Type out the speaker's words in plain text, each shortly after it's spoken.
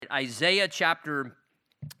at Isaiah chapter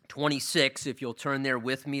 26, if you'll turn there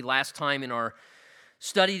with me. Last time in our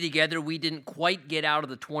study together, we didn't quite get out of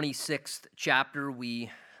the 26th chapter.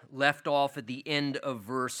 We left off at the end of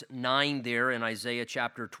verse 9 there in Isaiah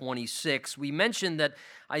chapter 26. We mentioned that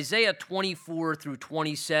Isaiah 24 through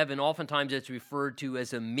 27, oftentimes it's referred to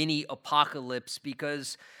as a mini apocalypse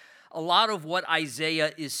because a lot of what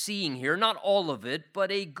Isaiah is seeing here, not all of it, but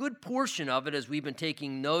a good portion of it, as we've been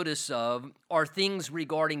taking notice of, are things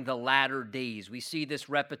regarding the latter days. We see this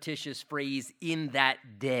repetitious phrase, in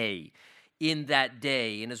that day. In that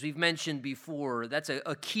day. And as we've mentioned before, that's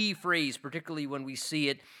a key phrase, particularly when we see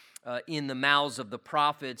it in the mouths of the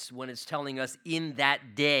prophets, when it's telling us in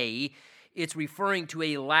that day. It's referring to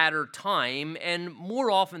a latter time, and more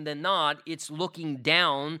often than not, it's looking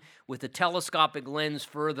down with a telescopic lens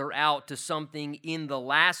further out to something in the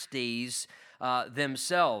last days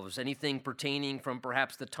themselves. Anything pertaining from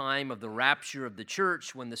perhaps the time of the rapture of the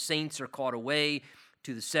church, when the saints are caught away,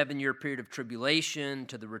 to the 7-year period of tribulation,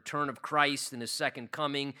 to the return of Christ and his second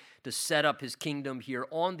coming, to set up his kingdom here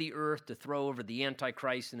on the earth, to throw over the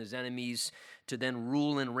Antichrist and his enemies, to then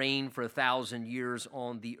rule and reign for 1,000 years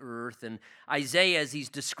on the earth. And Isaiah, as he's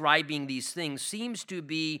describing these things, seems to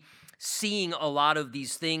be seeing a lot of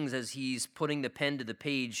these things as he's putting the pen to the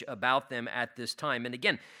page about them at this time. And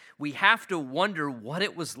again, we have to wonder what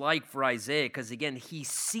it was like for Isaiah, because again, he's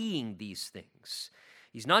seeing these things.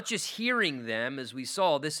 He's not just hearing them, as we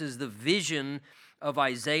saw. This is the vision of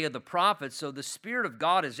Isaiah the prophet. So the Spirit of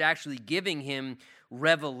God is actually giving him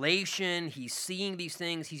revelation. He's seeing these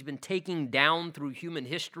things. He's been taking down through human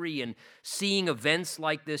history and seeing events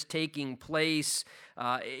like this taking place.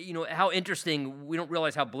 How interesting. We don't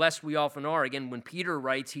realize how blessed we often are. Again, when Peter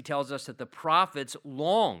writes, he tells us that the prophets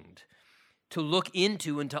longed to look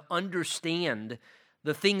into and to understand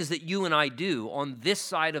the things that you and I do on this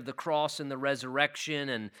side of the cross and the resurrection,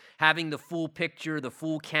 and having the full picture, the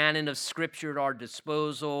full canon of Scripture at our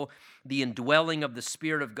disposal, the indwelling of the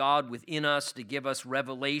Spirit of God within us to give us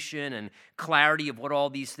revelation and clarity of what all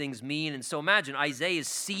these things mean. And so imagine, Isaiah is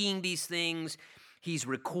seeing these things. He's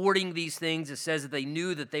recording these things. It says that they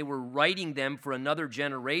knew that they were writing them for another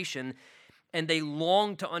generation, and they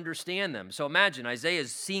longed to understand them. So imagine, Isaiah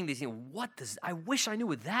is seeing these things. I wish I knew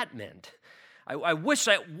what that meant.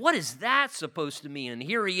 What is that supposed to mean? And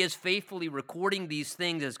here he is faithfully recording these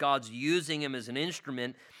things as God's using him as an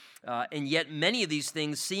instrument, and yet many of these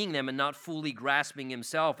things, seeing them and not fully grasping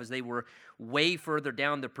himself as they were way further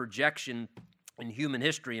down the projection in human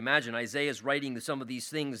history. Imagine Isaiah's writing some of these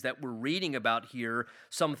things that we're reading about here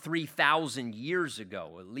some 3,000 years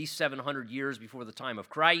ago, at least 700 years before the time of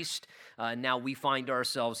Christ. Now we find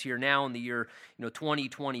ourselves here now in the year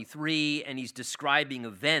 2023, and he's describing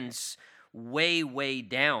events way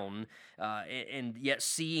down, and yet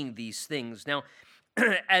seeing these things. Now,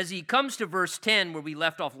 as he comes to verse 10, where we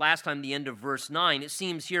left off last time, the end of verse 9, it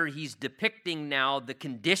seems here he's depicting now the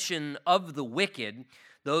condition of the wicked,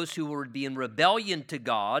 those who would be in rebellion to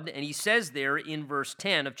God. And he says there in verse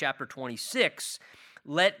 10 of chapter 26,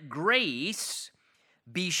 "Let grace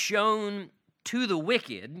be shown to the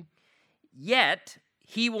wicked, yet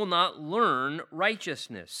he will not learn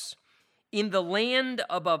righteousness. In the land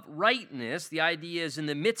of uprightness," the idea is in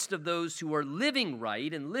the midst of those who are living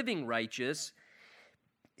right and living righteous,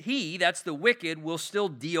 he, that's the wicked, will still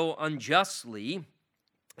deal unjustly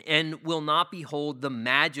and will not behold the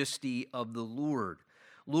majesty of the Lord.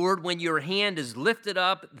 Lord, when your hand is lifted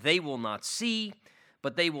up, they will not see,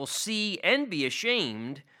 but they will see and be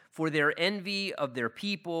ashamed for their envy of their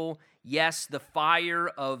people. Yes, the fire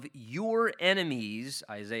of your enemies,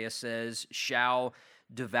 Isaiah says, shall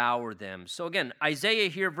devour them. So again, Isaiah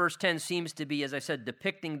here, verse 10, seems to be, as I said,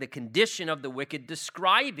 depicting the condition of the wicked,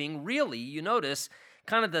 describing really, you notice,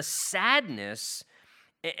 kind of the sadness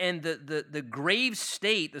and the grave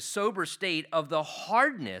state, the sober state of the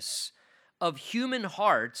hardness of human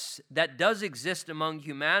hearts that does exist among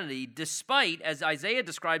humanity, despite, as Isaiah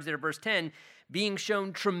describes there in verse 10, being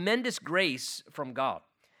shown tremendous grace from God.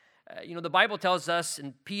 The Bible tells us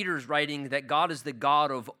in Peter's writing that God is the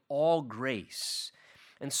God of all grace.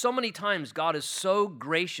 And so many times God is so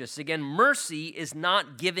gracious. Again, mercy is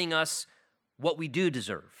not giving us what we do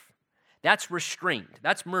deserve. That's restraint.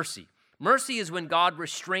 That's mercy. Mercy is when God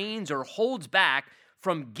restrains or holds back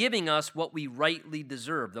from giving us what we rightly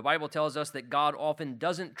deserve. The Bible tells us that God often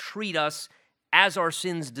doesn't treat us as our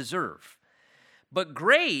sins deserve. But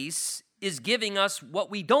grace is giving us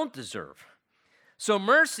what we don't deserve. So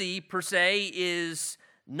mercy, per se, is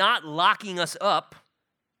not locking us up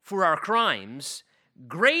for our crimes.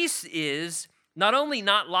 Grace is not only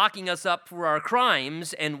not locking us up for our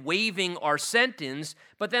crimes and waiving our sentence,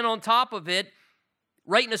 but then on top of it,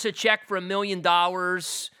 writing us a check for $1 million,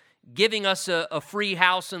 giving us a free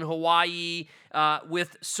house in Hawaii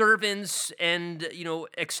with servants and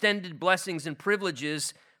extended blessings and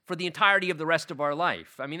privileges for the entirety of the rest of our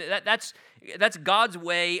life. I mean, that's God's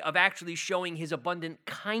way of actually showing his abundant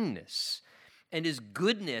kindness and his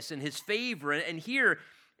goodness and his favor. And here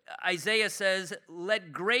Isaiah says,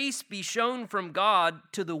 let grace be shown from God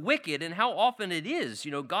to the wicked. And how often it is.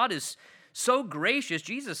 God is so gracious.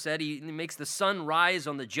 Jesus said he makes the sun rise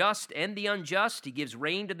on the just and the unjust. He gives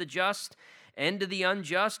rain to the just and to the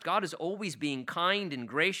unjust. God is always being kind and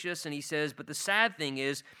gracious. And he says, but the sad thing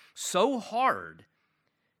is, so hard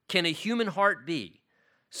can a human heart be?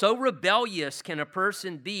 So rebellious can a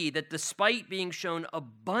person be that despite being shown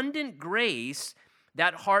abundant grace,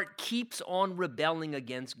 that heart keeps on rebelling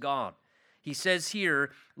against God. He says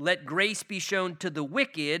here, let grace be shown to the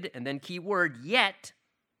wicked, and then key word, yet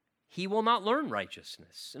he will not learn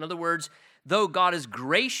righteousness. In other words, though God is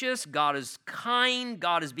gracious, God is kind,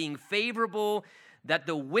 God is being favorable, that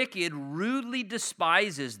the wicked rudely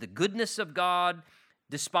despises the goodness of God,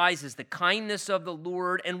 despises the kindness of the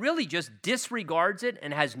Lord, and really just disregards it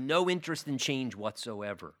and has no interest in change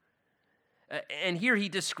whatsoever. And here he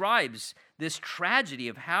describes this tragedy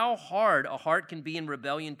of how hard a heart can be in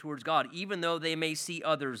rebellion towards God, even though they may see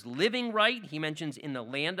others living right. He mentions in the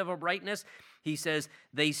land of uprightness. He says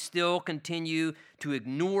they still continue to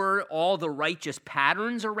ignore all the righteous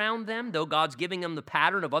patterns around them, though God's giving them the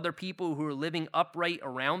pattern of other people who are living upright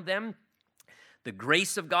around them. The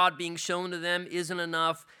grace of God being shown to them isn't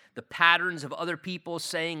enough. The patterns of other people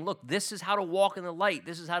saying, look, this is how to walk in the light.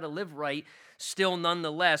 This is how to live right. Still,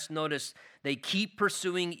 nonetheless, notice they keep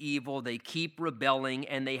pursuing evil. They keep rebelling,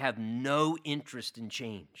 and they have no interest in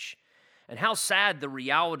change. And how sad the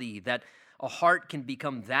reality that a heart can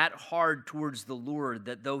become that hard towards the Lord,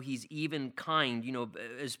 that though he's even kind,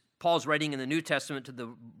 as Paul's writing in the New Testament to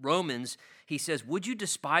the Romans, he says, would you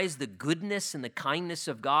despise the goodness and the kindness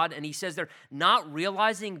of God? And he says they're not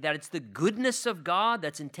realizing that it's the goodness of God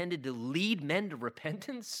that's intended to lead men to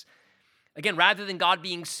repentance. Again, rather than God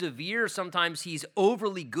being severe, sometimes he's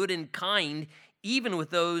overly good and kind, even with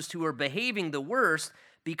those who are behaving the worst,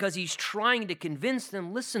 because he's trying to convince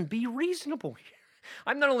them, listen, be reasonable here.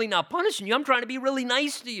 I'm not only not punishing you, I'm trying to be really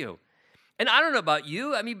nice to you. And I don't know about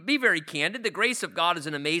you. I mean, be very candid. The grace of God is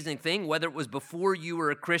an amazing thing, whether it was before you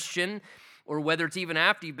were a Christian or whether it's even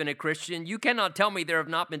after you've been a Christian. You cannot tell me there have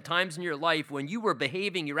not been times in your life when you were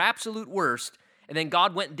behaving your absolute worst and then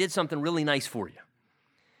God went and did something really nice for you.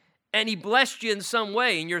 And he blessed you in some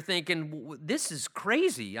way, and you're thinking, this is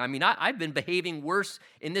crazy. I mean, I've been behaving worse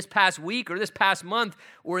in this past week or this past month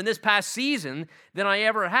or in this past season than I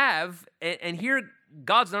ever have. And here,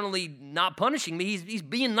 God's not only not punishing me, he's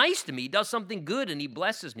being nice to me. He does something good, and he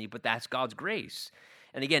blesses me, but that's God's grace.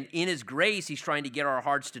 And again, in his grace, he's trying to get our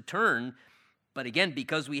hearts to turn. But again,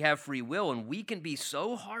 because we have free will, and we can be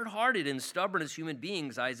so hard-hearted and stubborn as human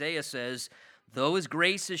beings, Isaiah says, though his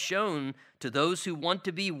grace is shown to those who want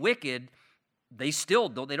to be wicked, they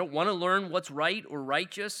don't want to learn what's right or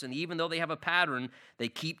righteous, and even though they have a pattern, they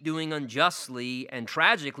keep doing unjustly, and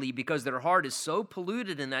tragically, because their heart is so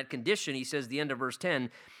polluted in that condition, he says, the end of verse 10,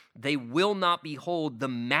 they will not behold the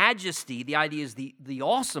majesty, the idea is the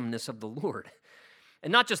awesomeness of the Lord.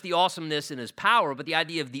 And not just the awesomeness in his power, but the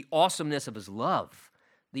idea of the awesomeness of his love,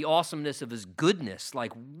 the awesomeness of his goodness.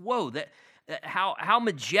 Like, whoa, how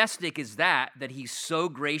majestic is that he's so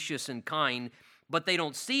gracious and kind, but they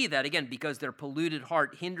don't see that, again, because their polluted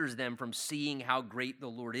heart hinders them from seeing how great the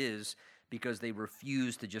Lord is because they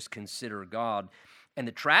refuse to just consider God. And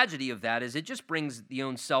the tragedy of that is it just brings the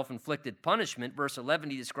own self-inflicted punishment. Verse 11,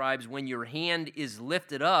 he describes when your hand is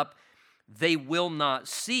lifted up, they will not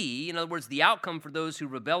see. In other words, the outcome for those who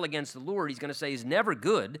rebel against the Lord, he's going to say, is never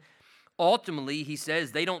good. Ultimately, he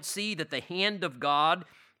says, they don't see that the hand of God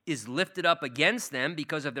is lifted up against them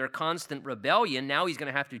because of their constant rebellion. Now he's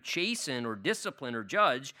going to have to chasten or discipline or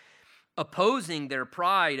judge, opposing their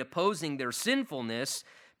pride, opposing their sinfulness,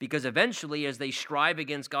 because eventually as they strive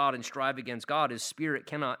against God, his Spirit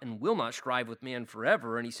cannot and will not strive with man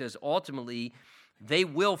forever. And he says, ultimately, they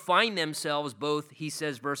will find themselves both, he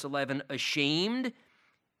says, verse 11, ashamed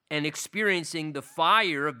and experiencing the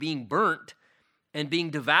fire of being burnt and being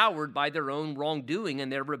devoured by their own wrongdoing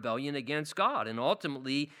and their rebellion against God. And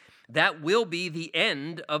ultimately, that will be the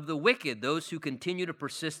end of the wicked. Those who continue to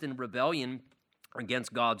persist in rebellion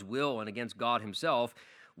against God's will and against God himself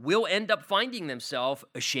will end up finding themselves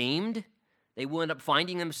ashamed. They will end up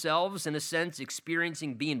finding themselves, in a sense,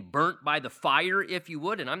 experiencing being burnt by the fire, if you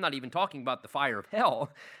would. And I'm not even talking about the fire of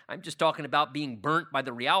hell. I'm just talking about being burnt by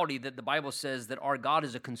the reality that the Bible says that our God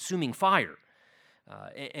is a consuming fire.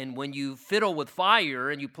 And when you fiddle with fire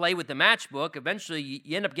and you play with the matchbook, eventually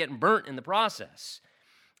you end up getting burnt in the process.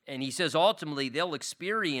 And he says ultimately they'll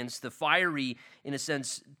experience the fiery, in a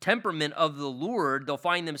sense, temperament of the Lord. They'll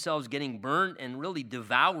find themselves getting burnt and really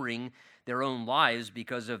devouring their own lives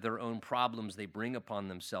because of their own problems they bring upon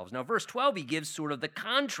themselves. Now, verse 12, he gives sort of the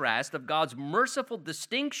contrast of God's merciful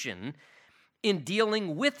distinction in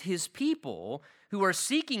dealing with his people who are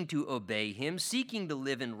seeking to obey him, seeking to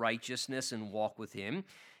live in righteousness and walk with him.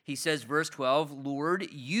 He says, verse 12, Lord,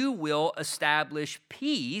 you will establish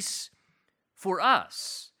peace for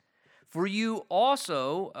us. For you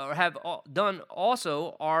also have done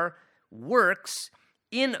also our works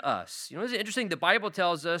in us. You know, it's interesting. The Bible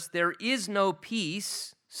tells us there is no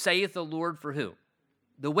peace, saith the Lord, for who?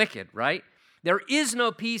 The wicked, right? There is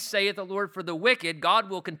no peace, saith the Lord, for the wicked. God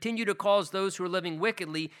will continue to cause those who are living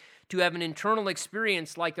wickedly to have an internal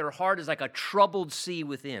experience like their heart is like a troubled sea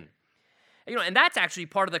within. You know, and that's actually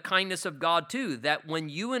part of the kindness of God too, that when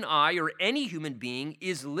you and I or any human being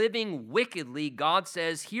is living wickedly, God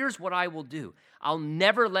says, here's what I will do. I'll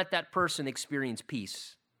never let that person experience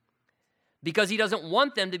peace, because he doesn't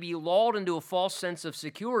want them to be lulled into a false sense of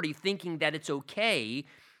security, thinking that it's okay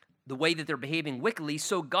the way that they're behaving wickedly.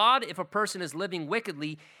 So God, if a person is living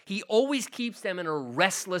wickedly, he always keeps them in a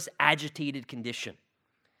restless, agitated condition.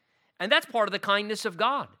 And that's part of the kindness of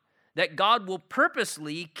God, that God will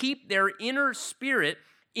purposely keep their inner spirit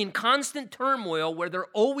in constant turmoil where they're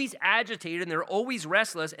always agitated and they're always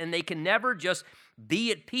restless and they can never just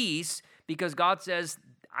be at peace, because God says,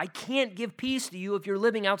 I can't give peace to you if you're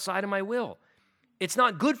living outside of my will. It's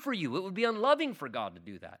not good for you. It would be unloving for God to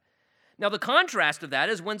do that. Now, the contrast of that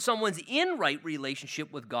is when someone's in right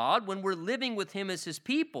relationship with God, when we're living with him as his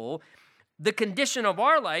people, the condition of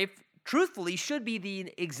our life, truthfully, should be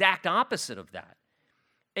the exact opposite of that.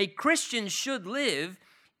 A Christian should live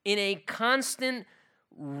in a constant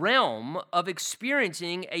realm of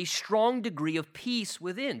experiencing a strong degree of peace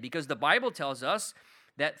within, because the Bible tells us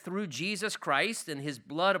that through Jesus Christ and his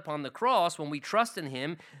blood upon the cross, when we trust in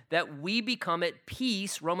him, that we become at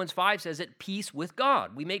peace. Romans 5 says at peace with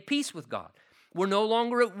God. We make peace with God. We're no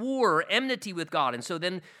longer at war or enmity with God. And so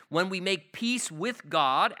then when we make peace with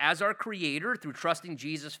God as our creator through trusting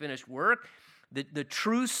Jesus' finished work, the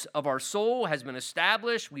truce of our soul has been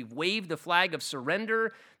established. We've waved the flag of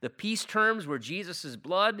surrender. The peace terms were Jesus'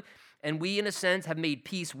 blood. And we, in a sense, have made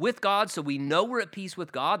peace with God, so we know we're at peace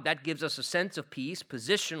with God. That gives us a sense of peace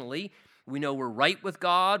positionally. We know we're right with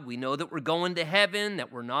God. We know that we're going to heaven,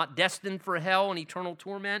 that we're not destined for hell and eternal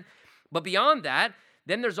torment. But beyond that,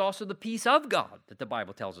 then there's also the peace of God that the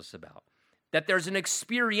Bible tells us about. That there's an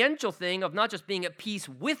experiential thing of not just being at peace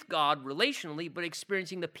with God relationally, but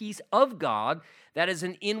experiencing the peace of God that is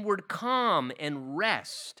an inward calm and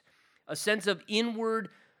rest, a sense of inward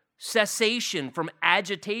cessation from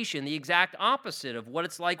agitation, the exact opposite of what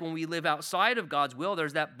it's like when we live outside of God's will.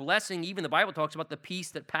 There's that blessing. Even the Bible talks about the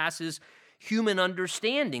peace that passes human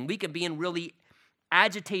understanding. We can be in really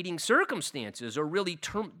agitating circumstances or really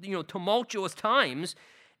tumultuous times,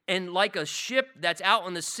 and like a ship that's out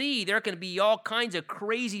on the sea, there can be all kinds of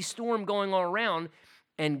crazy storm going on around,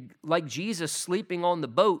 and like Jesus sleeping on the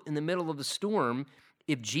boat in the middle of the storm,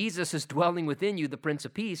 if Jesus is dwelling within you, the Prince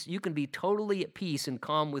of Peace, you can be totally at peace and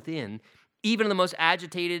calm within, even in the most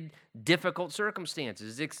agitated, difficult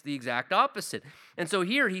circumstances. It's the exact opposite. And so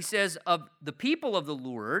here he says of the people of the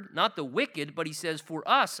Lord, not the wicked, but he says for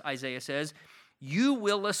us, Isaiah says, you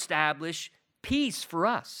will establish peace for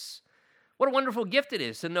us. What a wonderful gift it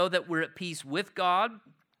is to know that we're at peace with God,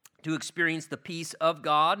 to experience the peace of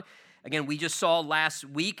God. Again, we just saw last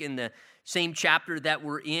week in the same chapter that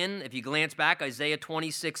we're in, if you glance back, Isaiah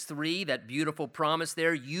 26:3, that beautiful promise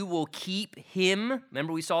there, you will keep him,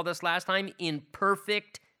 remember we saw this last time, in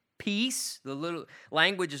perfect peace. The little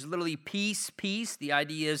language is literally peace, peace. The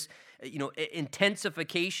idea is,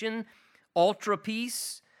 intensification, ultra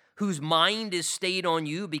peace, whose mind is stayed on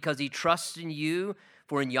you because he trusts in you.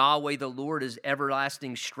 For in Yahweh the Lord is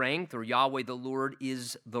everlasting strength, or Yahweh the Lord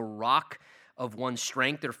is the rock of one's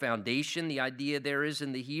strength or foundation, the idea there is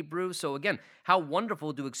in the Hebrew. So again, how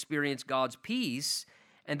wonderful to experience God's peace.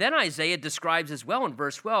 And then Isaiah describes as well in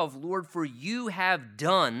verse 12, Lord, for you have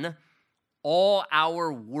done all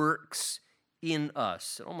our works in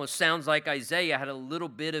us. It almost sounds like Isaiah had a little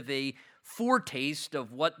bit of a foretaste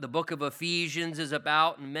of what the book of Ephesians is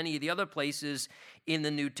about and many of the other places in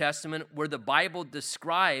the New Testament where the Bible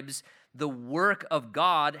describes the work of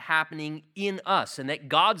God happening in us, and that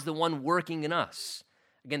God's the one working in us.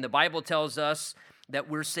 Again, the Bible tells us that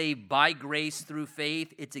we're saved by grace through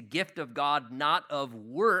faith. It's a gift of God, not of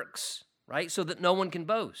works, right? So that no one can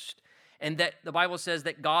boast. and that the Bible says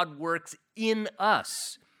that God works in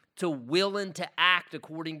us to will and to act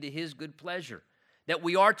according to his good pleasure. That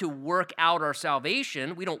we are to work out our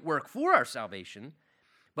salvation. We don't work for our salvation,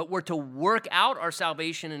 but we're to work out our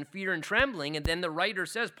salvation in fear and trembling. And then the writer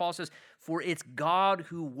says, Paul says, for it's God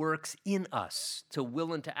who works in us to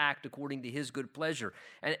will and to act according to his good pleasure.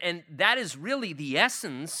 And that is really the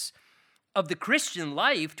essence of the Christian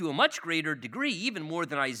life to a much greater degree, even more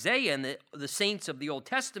than Isaiah and the saints of the Old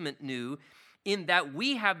Testament knew, in that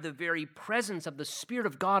we have the very presence of the Spirit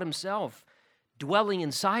of God himself dwelling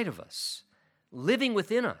inside of us, living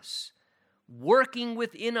within us, working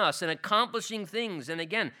within us and accomplishing things. And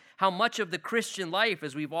again, how much of the Christian life,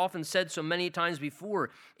 as we've often said so many times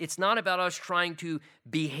before, it's not about us trying to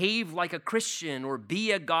behave like a Christian or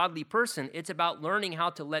be a godly person. It's about learning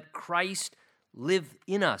how to let Christ live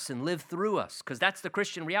in us and live through us, because that's the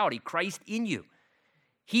Christian reality, Christ in you.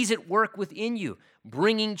 He's at work within you,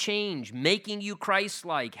 bringing change, making you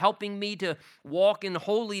Christ-like, helping me to walk in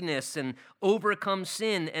holiness and overcome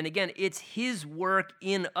sin. And again, it's his work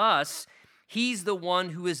in us. He's the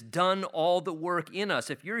one who has done all the work in us.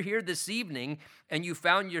 If you're here this evening and you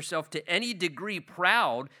found yourself to any degree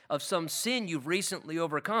proud of some sin you've recently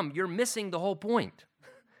overcome, you're missing the whole point.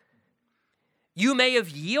 You may have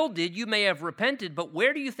yielded, you may have repented, but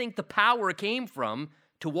where do you think the power came from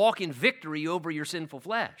to walk in victory over your sinful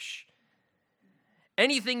flesh?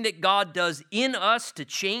 Anything that God does in us to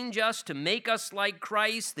change us, to make us like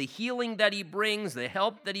Christ, the healing that he brings, the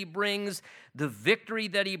help that he brings, the victory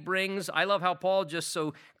that he brings. I love how Paul just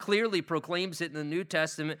so clearly proclaims it in the New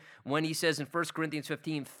Testament when he says in 1 Corinthians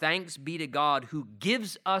 15, thanks be to God who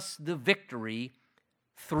gives us the victory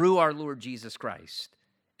through our Lord Jesus Christ.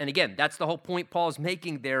 And again, that's the whole point Paul's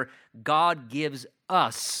making there. God gives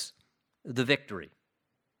us the victory.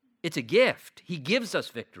 It's a gift. He gives us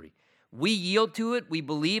victory. We yield to it, we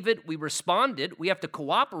believe it, we respond it. We have to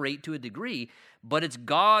cooperate to a degree, but it's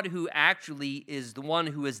God who actually is the one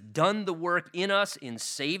who has done the work in us, in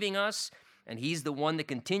saving us, and he's the one that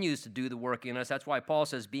continues to do the work in us. That's why Paul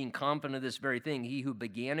says, being confident of this very thing, he who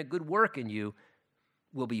began a good work in you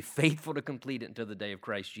will be faithful to complete it until the day of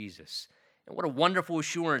Christ Jesus. And what a wonderful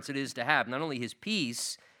assurance it is to have, not only his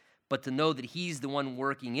peace, but to know that he's the one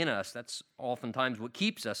working in us. That's oftentimes what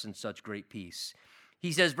keeps us in such great peace.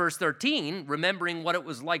 He says, verse 13, remembering what it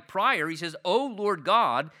was like prior, he says, O Lord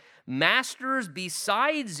God, masters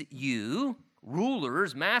besides you,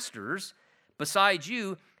 rulers, masters, besides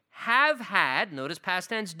you, have had, notice past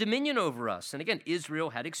tense, dominion over us. And again, Israel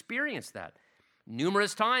had experienced that.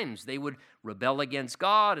 Numerous times they would rebel against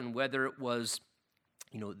God, and whether it was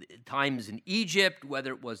times in Egypt,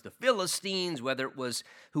 whether it was the Philistines, whether it was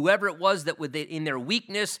whoever it was that would, in their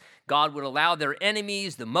weakness, God would allow their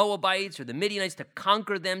enemies, the Moabites or the Midianites, to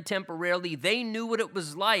conquer them temporarily. They knew what it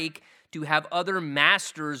was like to have other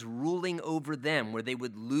masters ruling over them, where they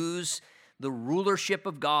would lose the rulership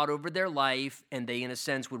of God over their life, and they, in a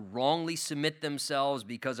sense, would wrongly submit themselves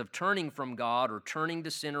because of turning from God or turning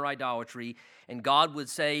to sin or idolatry. And God would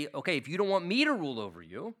say, okay, if you don't want me to rule over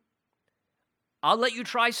you, I'll let you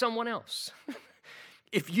try someone else.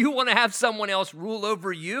 If you want to have someone else rule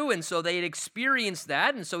over you, and so they had experienced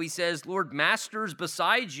that, and so he says, Lord, masters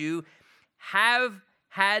besides you have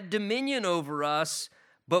had dominion over us,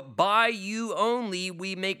 but by you only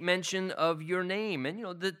we make mention of your name. And,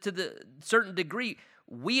 to the certain degree,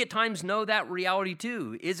 we at times know that reality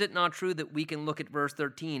too. Is it not true that we can look at verse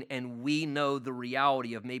 13 and we know the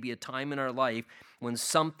reality of maybe a time in our life when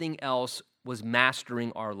something else was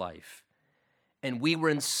mastering our life? And we were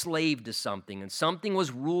enslaved to something, and something was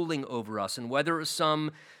ruling over us. And whether it was some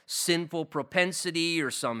sinful propensity or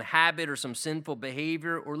some habit or some sinful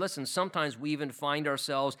behavior, or listen, sometimes we even find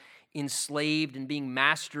ourselves enslaved and being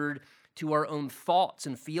mastered to our own thoughts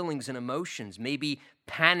and feelings and emotions. Maybe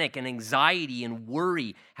panic and anxiety and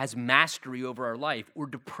worry has mastery over our life, or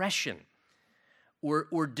depression,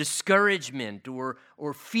 or discouragement, or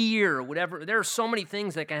fear, or whatever. There are so many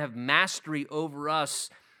things that can have mastery over us.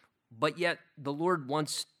 But yet the Lord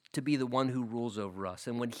wants to be the one who rules over us.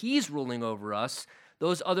 And when he's ruling over us,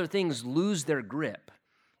 those other things lose their grip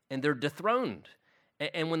and they're dethroned.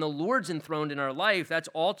 And when the Lord's enthroned in our life, that's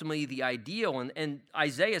ultimately the ideal. And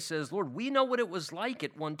Isaiah says, Lord, we know what it was like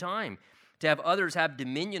at one time to have others have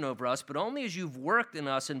dominion over us, but only as you've worked in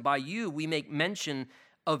us, and by you we make mention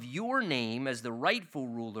of your name as the rightful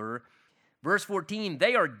ruler. Verse 14,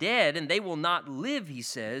 they are dead and they will not live, he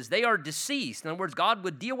says. They are deceased. In other words, God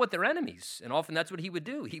would deal with their enemies. And often that's what he would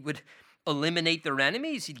do. He would eliminate their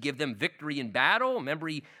enemies. He'd give them victory in battle. Remember,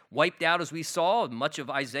 he wiped out, as we saw, much of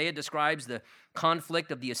Isaiah describes the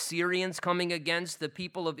conflict of the Assyrians coming against the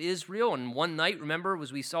people of Israel. And one night, remember,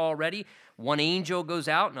 as we saw already, one angel goes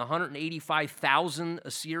out and 185,000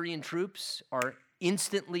 Assyrian troops are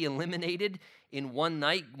instantly eliminated in one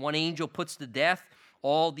night. One angel puts to death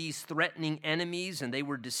all these threatening enemies, and they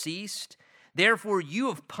were deceased. Therefore, you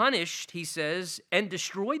have punished, he says, and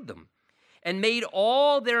destroyed them, and made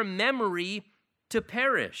all their memory to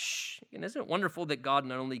perish. And isn't it wonderful that God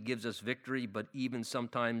not only gives us victory, but even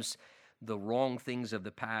sometimes the wrong things of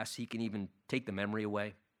the past, he can even take the memory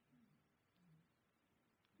away?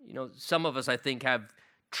 You know, some of us, I think, have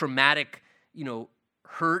traumatic,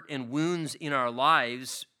 hurt and wounds in our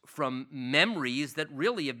lives from memories that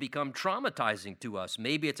really have become traumatizing to us.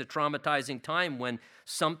 Maybe it's a traumatizing time when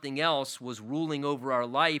something else was ruling over our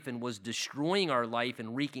life and was destroying our life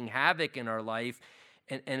and wreaking havoc in our life.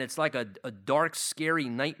 And it's like a dark, scary,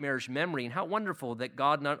 nightmarish memory. And how wonderful that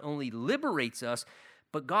God not only liberates us,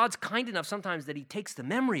 but God's kind enough sometimes that he takes the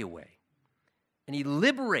memory away. And he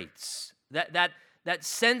liberates that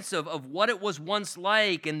sense of what it was once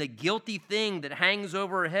like and the guilty thing that hangs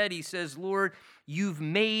over our head. He says, Lord, you've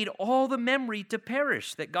made all the memory to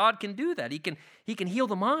perish. That God can do that. He can heal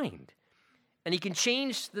the mind. And he can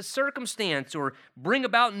change the circumstance or bring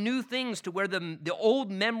about new things to where the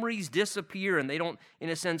old memories disappear and they don't, in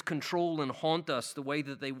a sense, control and haunt us the way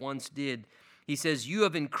that they once did. He says, you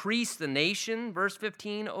have increased the nation, verse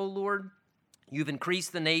 15, O Lord. You've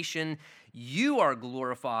increased the nation. You are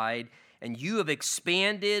glorified, and you have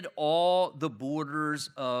expanded all the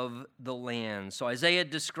borders of the land. So Isaiah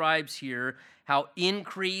describes here how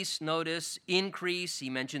increase, notice, increase.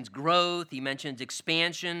 He mentions growth. He mentions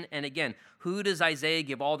expansion. And again, who does Isaiah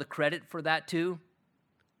give all the credit for that to?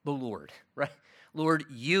 The Lord, right? Lord,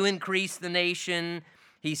 you increase the nation.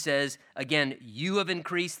 He says, again, you have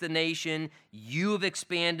increased the nation. You have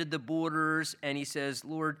expanded the borders. And he says,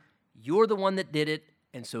 Lord, you're the one that did it,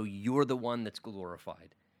 and so you're the one that's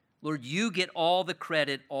glorified. Lord, you get all the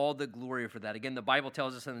credit, all the glory for that. Again, the Bible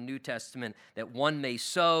tells us in the New Testament that one may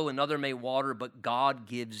sow, another may water, but God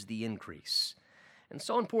gives the increase. And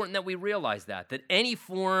so important that we realize that any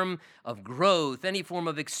form of growth, any form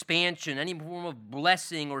of expansion, any form of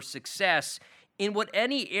blessing or success in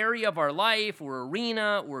any area of our life or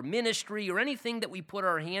arena or ministry or anything that we put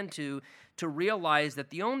our hand to realize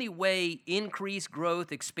that the only way increase,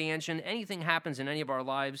 growth, expansion, anything happens in any of our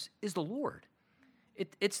lives is the Lord.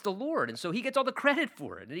 It's the Lord, and so he gets all the credit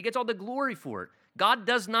for it, and he gets all the glory for it. God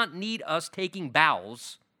does not need us taking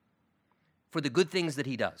bows for the good things that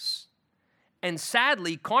he does. And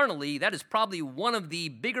sadly, carnally, that is probably one of the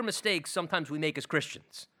bigger mistakes sometimes we make as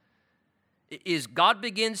Christians, is God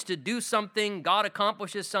begins to do something, God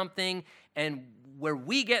accomplishes something, and where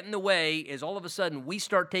we get in the way is all of a sudden we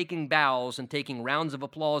start taking bows and taking rounds of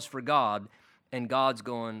applause for God, and God's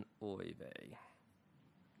going, oy vey,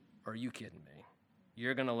 are you kidding me?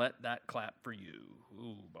 You're going to let that clap for you.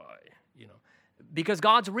 Ooh, boy, because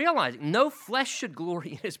God's realizing no flesh should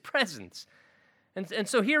glory in his presence. And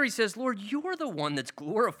so here he says, Lord, you're the one that's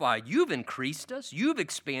glorified. You've increased us. You've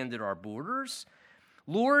expanded our borders.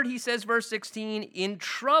 Lord, he says, verse 16, in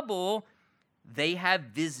trouble they have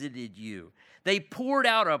visited you. They poured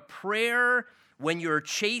out a prayer when your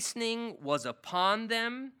chastening was upon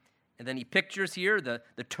them. And then he pictures here the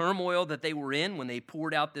turmoil that they were in when they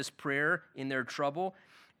poured out this prayer in their trouble.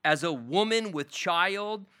 As a woman with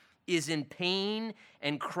child is in pain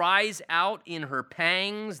and cries out in her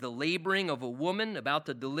pangs, the laboring of a woman about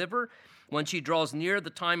to deliver, when she draws near the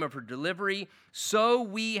time of her delivery, so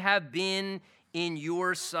we have been in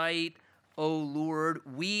your sight, O Lord.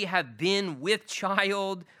 We have been with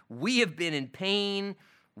child. We have been in pain.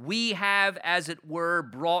 We have, as it were,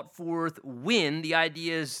 brought forth wind. The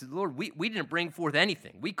idea is, Lord, we didn't bring forth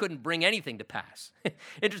anything. We couldn't bring anything to pass.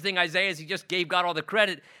 Interesting, Isaiah, as he just gave God all the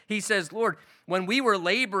credit, he says, Lord, when we were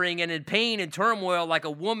laboring and in pain and turmoil like a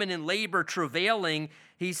woman in labor travailing,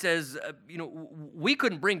 he says, we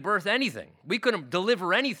couldn't bring birth anything. We couldn't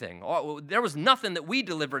deliver anything. There was nothing that we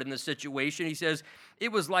delivered in this situation. He says,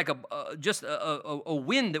 it was like just a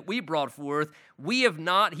wind that we brought forth. We have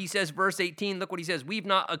not, he says, verse 18, look what he says, we've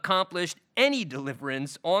not accomplished any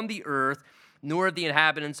deliverance on the earth, nor have the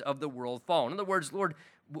inhabitants of the world fallen. In other words, Lord,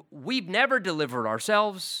 we've never delivered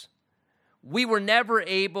ourselves. We were never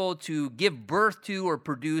able to give birth to or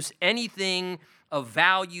produce anything of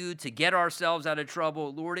value to get ourselves out of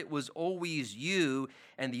trouble. Lord, it was always you.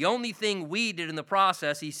 And the only thing we did in the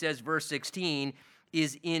process, he says, verse 16,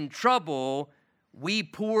 is in trouble, we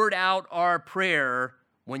poured out our prayer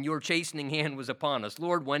when your chastening hand was upon us.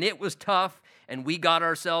 Lord, when it was tough and we got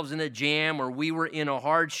ourselves in a jam or we were in a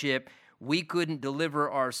hardship, we couldn't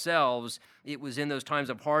deliver ourselves. It was in those times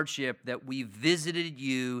of hardship that we visited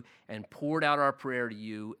you and poured out our prayer to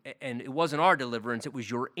you. And it wasn't our deliverance, it was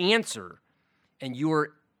your answer and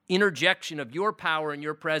your interjection of your power and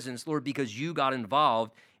your presence, Lord, because you got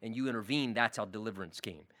involved and you intervened. That's how deliverance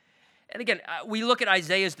came. And again, we look at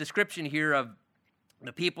Isaiah's description here of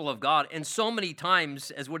the people of God, and so many times,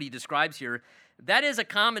 as what he describes here, that is a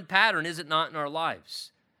common pattern, is it not, in our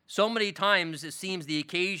lives? So many times it seems the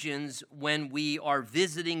occasions when we are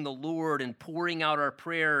visiting the Lord and pouring out our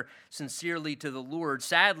prayer sincerely to the Lord,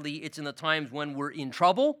 sadly, it's in the times when we're in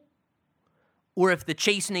trouble or if the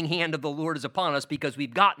chastening hand of the Lord is upon us because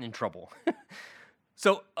we've gotten in trouble.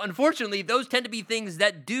 So unfortunately, those tend to be things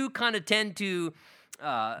that do kind of tend to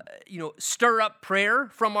stir up prayer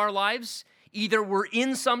from our lives. Either we're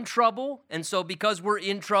in some trouble, and so because we're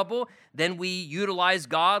in trouble, then we utilize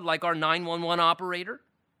God like our 911 operator.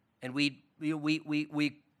 And we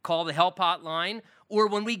call the help hotline, or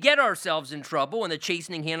when we get ourselves in trouble and the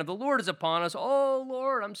chastening hand of the Lord is upon us, oh,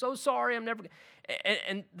 Lord, I'm so sorry, I'm never...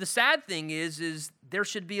 And the sad thing is there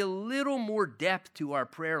should be a little more depth to our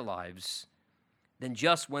prayer lives than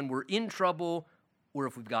just when we're in trouble or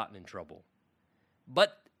if we've gotten in trouble.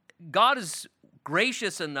 But God is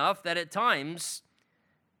gracious enough that at times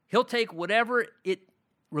he'll take whatever it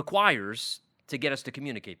requires to get us to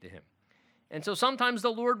communicate to him. And so sometimes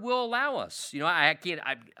the Lord will allow us. I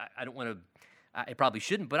don't want to, I probably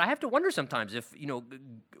shouldn't, but I have to wonder sometimes if,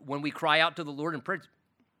 when we cry out to the Lord in prayer, it's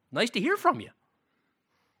nice to hear from you.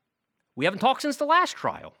 We haven't talked since the last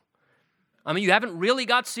trial. I mean, you haven't really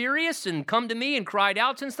got serious and come to me and cried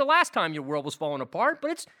out since the last time your world was falling apart,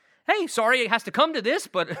 but hey, sorry it has to come to this,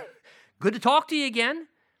 but good to talk to you again.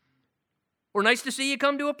 Or nice to see you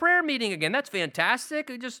come to a prayer meeting again. That's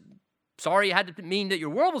fantastic. Sorry you had to mean that your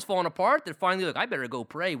world was falling apart, that finally, I better go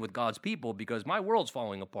pray with God's people because my world's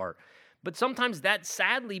falling apart. But sometimes that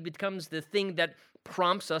sadly becomes the thing that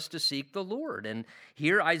prompts us to seek the Lord. And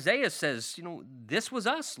here Isaiah says, this was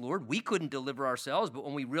us, Lord. We couldn't deliver ourselves, but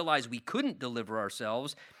when we realized we couldn't deliver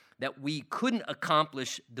ourselves, that we couldn't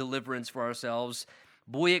accomplish deliverance for ourselves,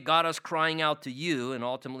 boy, it got us crying out to you, and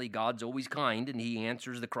ultimately God's always kind, and he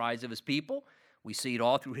answers the cries of his people. We see it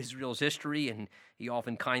all through Israel's history, and he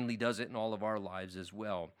often kindly does it in all of our lives as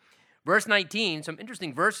well. Verse 19, some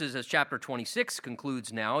interesting verses as chapter 26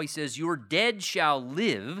 concludes now. He says, your dead shall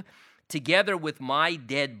live together with my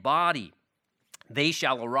dead body. They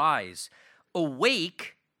shall arise.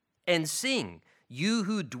 Awake and sing, you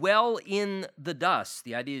who dwell in the dust.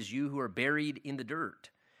 The idea is you who are buried in the dirt.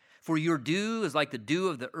 For your dew is like the dew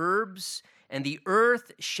of the herbs, and the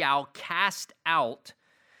earth shall cast out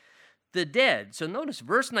the dead. So notice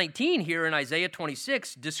verse 19 here in Isaiah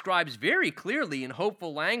 26 describes very clearly in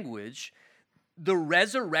hopeful language the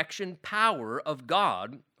resurrection power of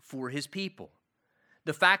God for his people.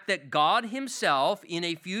 The fact that God himself in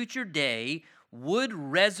a future day would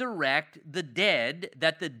resurrect the dead,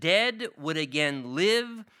 that the dead would again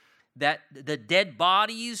live, that the dead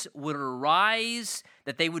bodies would arise,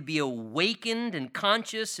 that they would be awakened and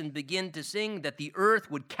conscious and begin to sing, that the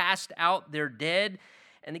earth would cast out their dead.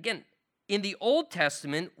 And again, in the Old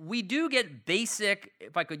Testament, we do get basic,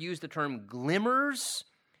 if I could use the term, glimmers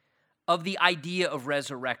of the idea of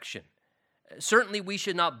resurrection. Certainly, we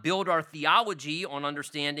should not build our theology on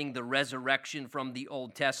understanding the resurrection from the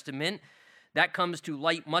Old Testament. That comes to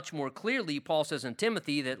light much more clearly. Paul says in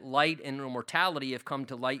Timothy that light and immortality have come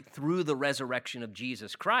to light through the resurrection of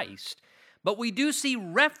Jesus Christ. But we do see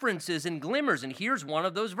references and glimmers, and here's one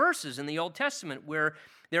of those verses in the Old Testament where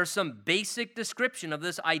there's some basic description of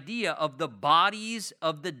this idea of the bodies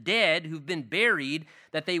of the dead who've been buried,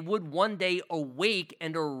 that they would one day awake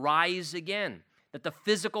and arise again, that the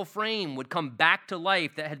physical frame would come back to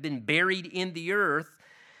life that had been buried in the earth.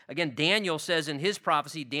 Again, Daniel says in his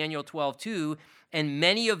prophecy, Daniel 12:2, and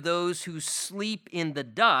many of those who sleep in the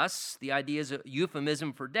dust, the idea is a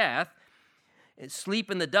euphemism for death, sleep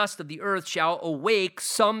in the dust of the earth shall awake,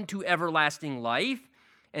 some to everlasting life,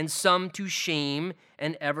 and some to shame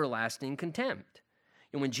and everlasting contempt.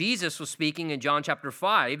 And when Jesus was speaking in John chapter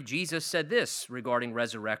 5, Jesus said this regarding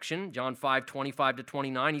resurrection. John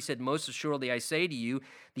 5:25-29, he said, most assuredly I say to you,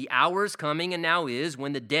 the hour is coming and now is,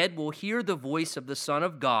 when the dead will hear the voice of the Son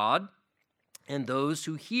of God, and those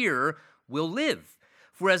who hear will live.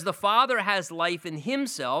 For as the Father has life in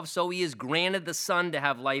himself, so he has granted the Son to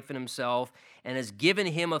have life in himself, and has given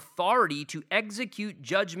him authority to execute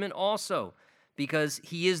judgment also, because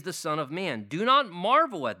he is the Son of Man. Do not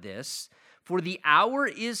marvel at this, for the hour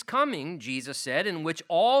is coming, Jesus said, in which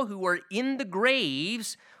all who are in the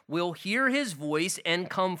graves will hear his voice and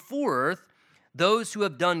come forth. those who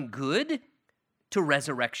have done good to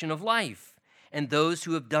resurrection of life, and those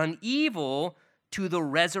who have done evil to the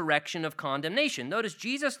resurrection of condemnation. Notice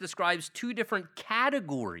Jesus describes two different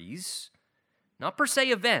categories, not per se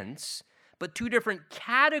events, but two different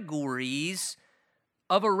categories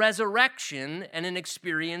of a resurrection and an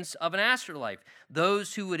experience of an afterlife.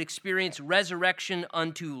 Those who would experience resurrection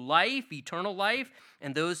unto life, eternal life,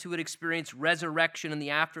 and those who would experience resurrection in the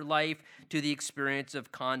afterlife to the experience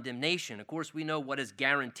of condemnation. Of course, we know what has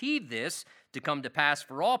guaranteed this to come to pass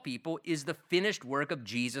for all people is the finished work of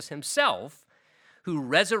Jesus himself, who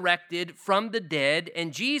resurrected from the dead,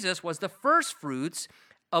 and Jesus was the first fruits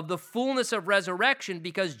of the fullness of resurrection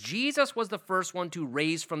because Jesus was the first one to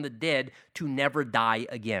raise from the dead to never die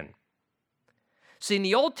again. See, in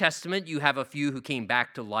the Old Testament, you have a few who came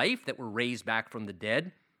back to life that were raised back from the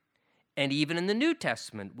dead. And even in the New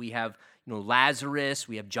Testament, we have Lazarus,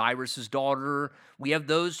 we have Jairus' daughter, we have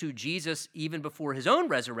those who Jesus, even before his own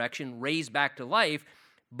resurrection, raised back to life,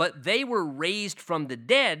 but they were raised from the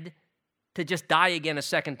dead to just die again a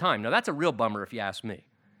second time. Now, that's a real bummer if you ask me.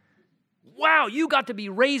 Wow, you got to be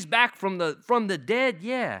raised back from the dead?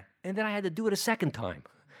 Yeah. And then I had to do it a second time.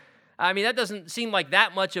 I mean, that doesn't seem like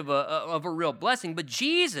that much of a real blessing. But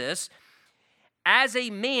Jesus, as a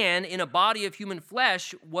man in a body of human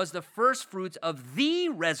flesh, was the first fruits of the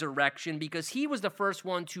resurrection because he was the first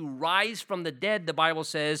one to rise from the dead, the Bible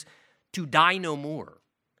says, to die no more.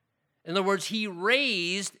 In other words, he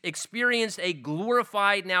experienced a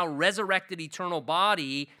glorified, now resurrected eternal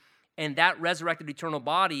body, and that resurrected eternal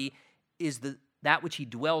body is that which he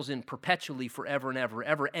dwells in perpetually forever and ever,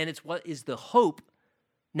 ever. And it's what is the hope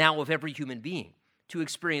now of every human being to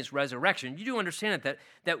experience resurrection. You do understand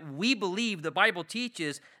that we believe, the Bible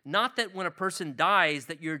teaches, not that when a person dies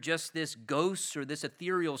that you're just this ghost or this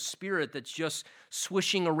ethereal spirit that's just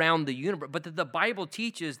swishing around the universe, but that the Bible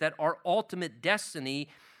teaches that our ultimate destiny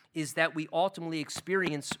is that we ultimately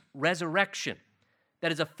experience resurrection.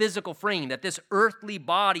 That is a physical frame, that this earthly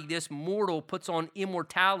body, this mortal, puts on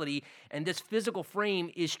immortality, and this physical frame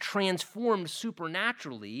is transformed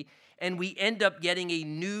supernaturally, and we end up getting a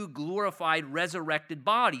new, glorified, resurrected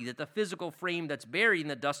body, that the physical frame that's buried in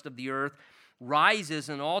the dust of the earth rises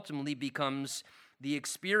and ultimately becomes the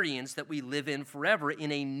experience that we live in forever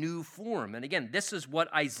in a new form. And again, this is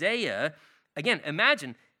what Isaiah, again,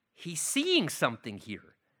 imagine, he's seeing something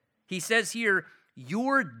here. He says here,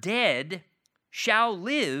 your dead shall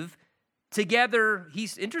live together.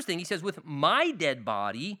 He's interesting. He says, with my dead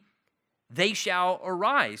body, they shall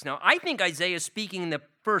arise. Now, I think Isaiah is speaking in the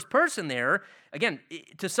first person there, again,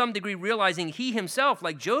 to some degree realizing he himself,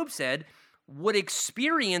 like Job said, would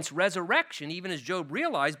experience resurrection, even as Job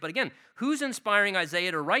realized. But again, who's inspiring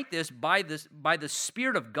Isaiah to write this? By the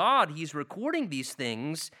Spirit of God, he's recording these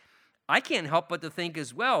things. I can't help but to think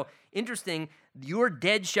as well, interesting, your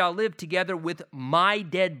dead shall live together with my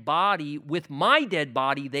dead body. With my dead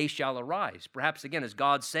body, they shall arise. Perhaps, again, as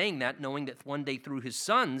God's saying that, knowing that one day through his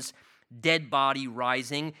son's dead body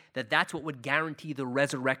rising, that's what would guarantee the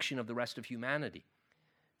resurrection of the rest of humanity.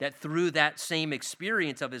 That through that same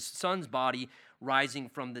experience of his son's body rising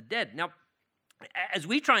from the dead. Now, as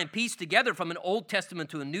we try and piece together from an Old Testament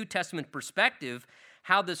to a New Testament perspective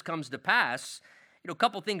how this comes to pass, a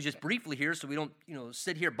couple things just briefly here so we don't,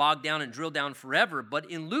 sit here bogged down and drill down forever.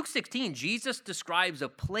 But in Luke 16, Jesus describes a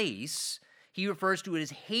place, he refers to it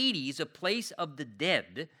as Hades, a place of the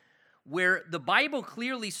dead, where the Bible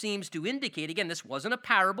clearly seems to indicate, again, this wasn't a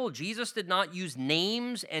parable. Jesus did not use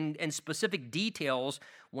names and specific details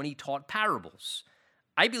when he taught parables.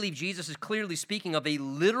 I believe Jesus is clearly speaking of a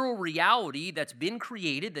literal reality that's been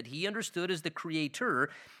created, that he understood as the creator.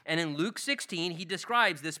 And in Luke 16, he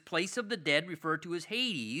describes this place of the dead, referred to as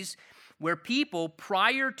Hades, where people,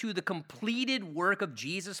 prior to the completed work of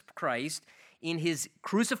Jesus Christ in his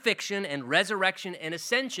crucifixion and resurrection and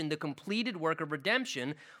ascension, the completed work of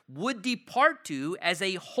redemption, would depart to as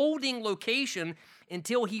a holding location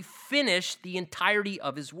until he finished the entirety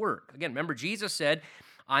of his work. Again, remember, Jesus said,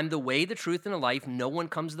 I'm the way, the truth, and the life. No one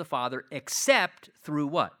comes to the Father except through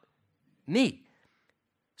what? Me.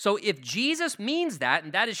 So if Jesus means that,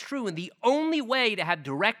 and that is true, and the only way to have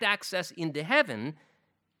direct access into heaven,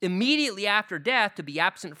 immediately after death, to be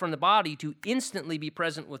absent from the body, to instantly be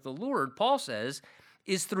present with the Lord, Paul says,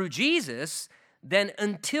 is through Jesus, then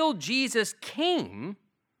until Jesus came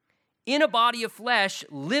in a body of flesh,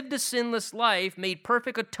 lived a sinless life, made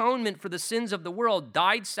perfect atonement for the sins of the world,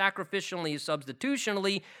 died sacrificially,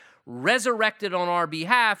 substitutionally, resurrected on our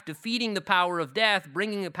behalf, defeating the power of death,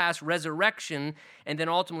 bringing to pass resurrection, and then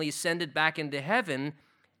ultimately ascended back into heaven.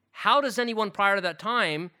 How does anyone prior to that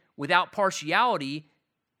time, without partiality,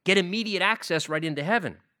 get immediate access right into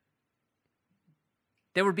heaven?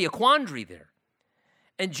 There would be a quandary there.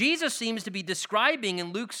 And Jesus seems to be describing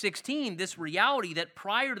in Luke 16 this reality that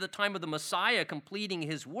prior to the time of the Messiah completing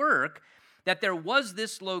his work, that there was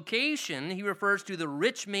this location. He refers to the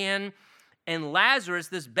rich man and Lazarus,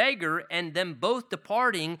 this beggar, and them both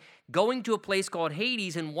departing, going to a place called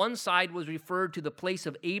Hades, and one side was referred to the place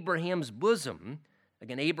of Abraham's bosom.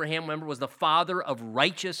 Again, Abraham, remember, was the father of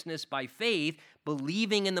righteousness by faith,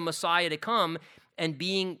 believing in the Messiah to come, and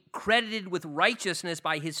being credited with righteousness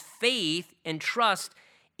by his faith and trust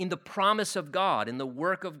in the promise of God, in the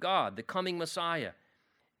work of God, the coming Messiah.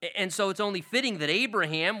 And so it's only fitting that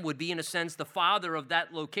Abraham would be, in a sense, the father of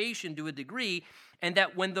that location to a degree, and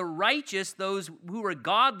that when the righteous, those who are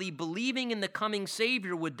godly, believing in the coming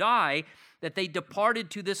Savior would die, that they departed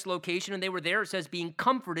to this location, and they were there, it says, being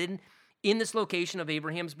comforted in this location of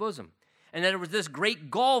Abraham's bosom. And that there was this great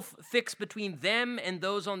gulf fixed between them and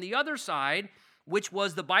those on the other side, which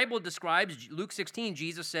was, the Bible describes, Luke 16,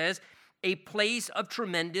 Jesus says, a place of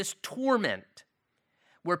tremendous torment,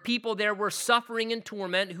 where people there were suffering in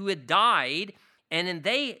torment who had died, and in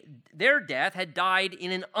their death had died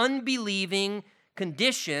in an unbelieving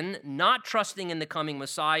condition, not trusting in the coming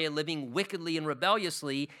Messiah, living wickedly and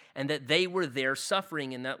rebelliously, and that they were there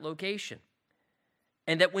suffering in that location.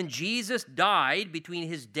 And that when Jesus died, between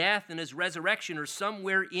his death and his resurrection, or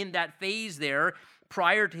somewhere in that phase there,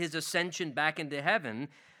 prior to his ascension back into heaven,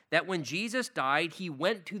 that when Jesus died, he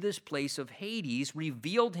went to this place of Hades,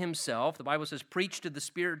 revealed himself, the Bible says, preached to the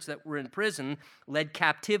spirits that were in prison, led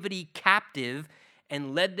captivity captive,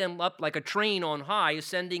 and led them up like a train on high,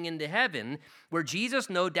 ascending into heaven, where Jesus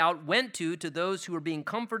no doubt went to those who were being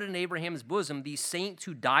comforted in Abraham's bosom, these saints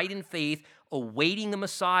who died in faith, awaiting the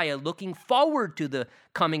Messiah, looking forward to the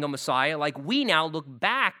coming of Messiah, like we now look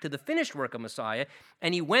back to the finished work of Messiah.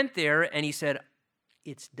 And he went there and he said,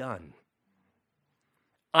 "It's done.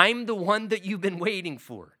 I'm the one that you've been waiting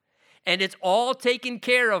for. And it's all taken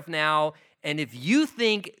care of now. And if you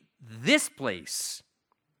think this place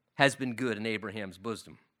has been good in Abraham's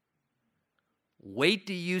bosom, wait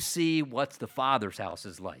till you see what the Father's house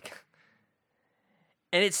is like."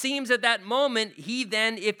 And it seems at that moment, he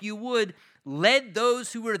then, if you would, led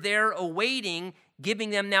those who were there awaiting, giving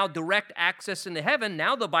them now direct access into heaven.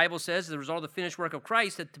 Now the Bible says, as a result of the finished work of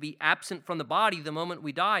Christ, that to be absent from the body the moment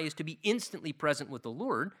we die is to be instantly present with the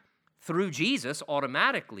Lord through Jesus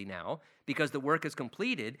automatically now, because the work is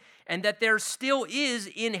completed, and that there still is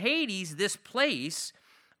in Hades this place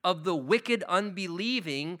of the wicked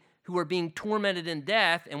unbelieving who are being tormented in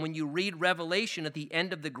death. And when you read Revelation at the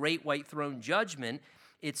end of the great white throne judgment,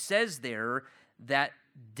 it says there that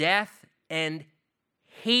death and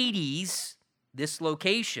Hades, this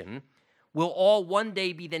location, will all one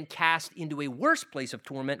day be then cast into a worse place of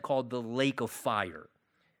torment called the lake of fire,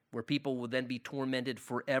 where people will then be tormented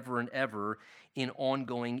forever and ever in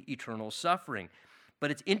ongoing eternal suffering.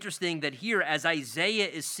 But it's interesting that here, as Isaiah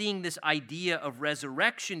is seeing this idea of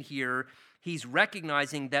resurrection here, he's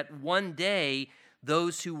recognizing that one day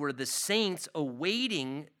those who were the saints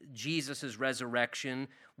awaiting Jesus' resurrection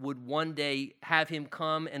would one day have him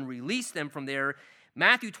come and release them from there.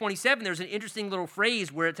 Matthew 27, there's an interesting little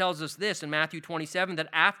phrase where it tells us this in Matthew 27, that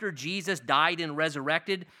after Jesus died and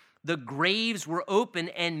resurrected, the graves were open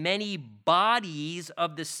and many bodies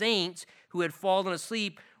of the saints who had fallen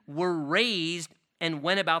asleep were raised and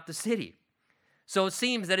went about the city. So it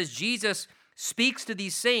seems that as Jesus speaks to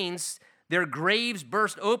these saints, their graves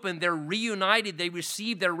burst open, they're reunited, they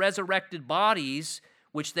receive their resurrected bodies,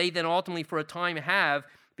 which they then ultimately for a time have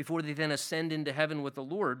before they then ascend into heaven with the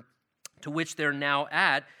Lord, to which they're now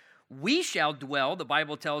at. We shall dwell, the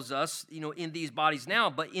Bible tells us, in these bodies now,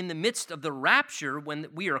 but in the midst of the rapture, when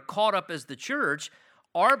we are caught up as the church,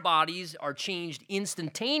 our bodies are changed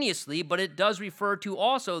instantaneously, but it does refer to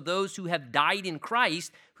also those who have died in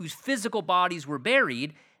Christ, whose physical bodies were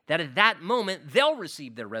buried, that at that moment they'll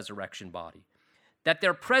receive their resurrection body. That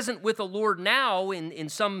they're present with the Lord now in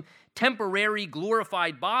some temporary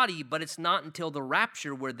glorified body, but it's not until the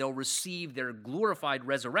rapture where they'll receive their glorified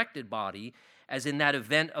resurrected body. As in that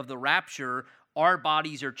event of the rapture, our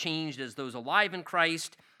bodies are changed as those alive in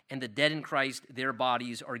Christ, and the dead in Christ, their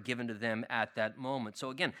bodies are given to them at that moment.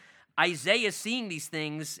 So again, Isaiah is seeing these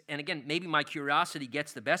things, and again, maybe my curiosity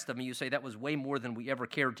gets the best of me. You say that was way more than we ever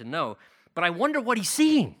cared to know, but I wonder what he's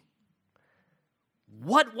seeing.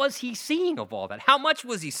 What was he seeing of all that? How much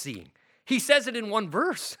was he seeing? He says it in one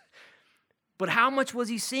verse, but how much was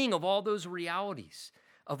he seeing of all those realities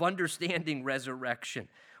of understanding resurrection?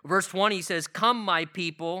 Verse 20 says, "Come, my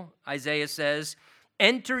people," Isaiah says,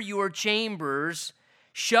 "enter your chambers,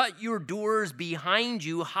 shut your doors behind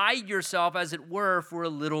you, hide yourself, as it were, for a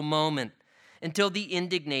little moment, until the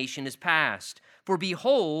indignation is past. For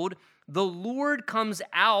behold, the Lord comes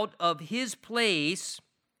out of his place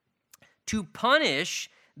to punish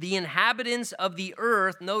the inhabitants of the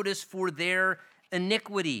earth, notice, for their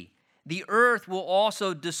iniquity. The earth will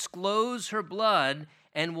also disclose her blood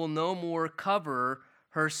and will no more cover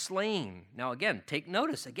her slain. Now again, take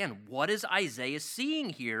notice. Again, what is Isaiah seeing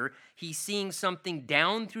here? He's seeing something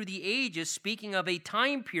down through the ages, speaking of a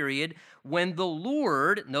time period when the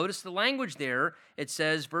Lord, notice the language there, it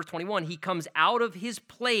says, verse 21, he comes out of his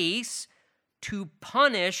place to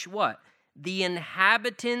punish what? The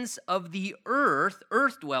inhabitants of the earth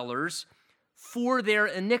dwellers, for their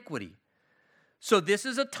iniquity. So this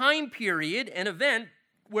is a time period, an event,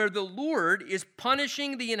 where the Lord is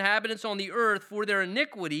punishing the inhabitants on the earth for their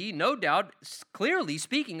iniquity, no doubt, clearly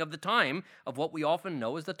speaking of the time of what we often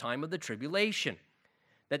know as the time of the tribulation.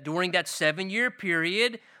 That during that 7-year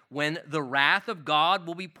period, when the wrath of God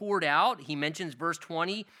will be poured out, he mentions verse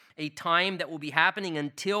 20, a time that will be happening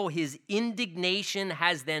until his indignation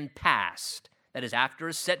has then passed. That is, after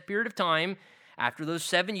a set period of time, after those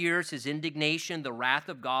 7 years, his indignation, the wrath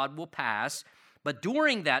of God will pass. But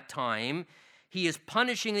during that time, he is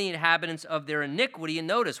punishing the inhabitants of their iniquity. And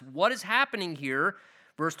notice what is happening here,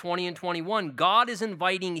 verse 20 and 21. God is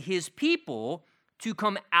inviting his people to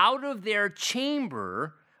come out of their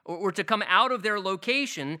chamber or to come out of their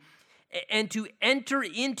location and to enter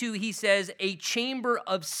into, he says, a chamber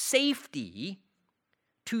of safety,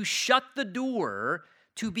 to shut the door,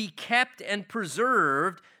 to be kept and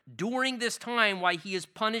preserved during this time while he is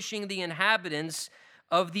punishing the inhabitants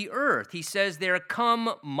of the earth. He says there,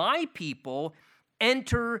 come my people,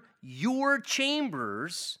 enter your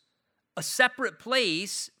chambers, a separate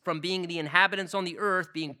place from being the inhabitants on the earth,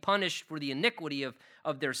 being punished for the iniquity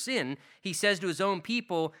of their sin. He says to his own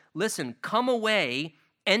people, listen, come away,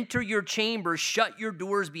 enter your chambers, shut your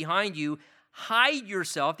doors behind you, hide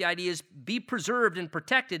yourself. The idea is be preserved and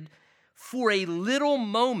protected for a little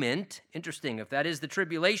moment. Interesting, if that is the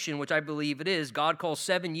tribulation, which I believe it is, God calls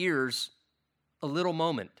 7 years a little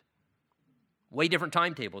moment. Way different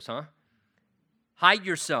timetables, huh? Hide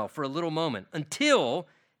yourself for a little moment until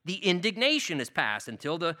the indignation is past,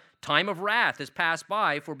 until the time of wrath is passed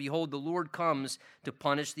by. For behold, the Lord comes to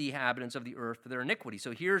punish the inhabitants of the earth for their iniquity.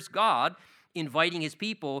 So here's God inviting his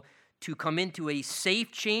people to come into a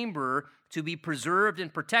safe chamber to be preserved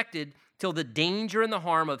and protected till the danger and the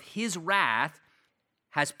harm of his wrath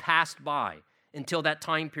has passed by, until that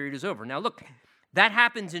time period is over. Now look, that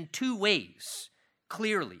happens in 2 ways.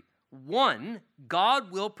 Clearly, one,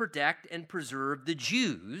 God will protect and preserve the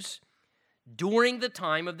Jews during the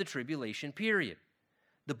time of the tribulation period.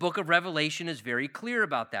 The book of Revelation is very clear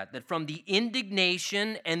about that from the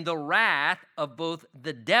indignation and the wrath of both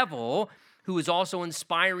the devil, who is also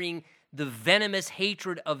inspiring the venomous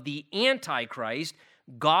hatred of the Antichrist,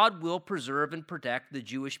 God will preserve and protect the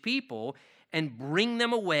Jewish people and bring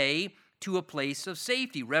them away to a place of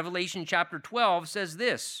safety. Revelation chapter 12 says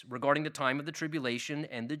this regarding the time of the tribulation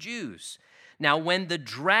and the Jews. Now, when the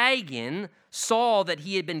dragon saw that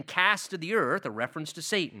he had been cast to the earth, a reference to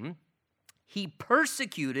Satan, he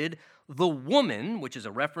persecuted the woman, which is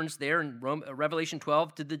a reference there in Revelation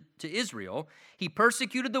 12 to Israel. He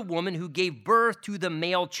persecuted the woman who gave birth to the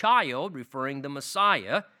male child, referring to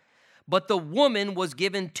Messiah. But the woman was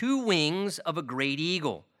given 2 wings of a great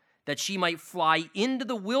eagle, that she might fly into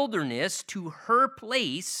the wilderness to her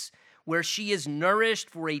place where she is nourished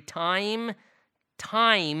for a time,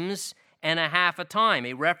 times, and a half a time.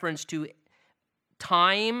 A reference to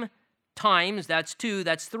time, times, that's 2,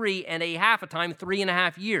 that's 3, and a half a time,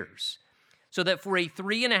 3.5 years. So that for a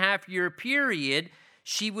 3.5 year period,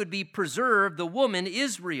 she would be preserved, the woman,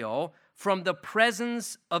 Israel, from the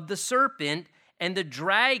presence of the serpent, and the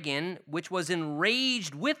dragon, which was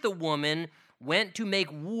enraged with the woman, went to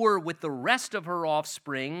make war with the rest of her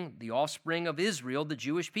offspring, the offspring of Israel, the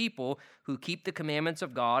Jewish people, who keep the commandments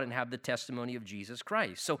of God and have the testimony of Jesus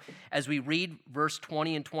Christ. So as we read verse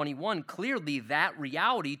 20 and 21, clearly that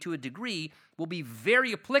reality, to a degree, will be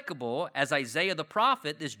very applicable as Isaiah the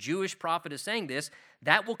prophet, this Jewish prophet, is saying this,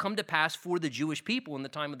 that will come to pass for the Jewish people in the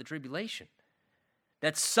time of the tribulation.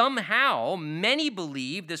 That somehow many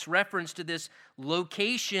believe this reference to this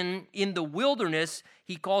location in the wilderness,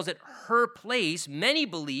 he calls it her place. Many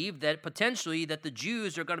believe that potentially that the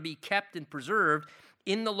Jews are going to be kept and preserved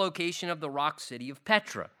in the location of the rock city of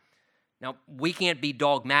Petra. Now, we can't be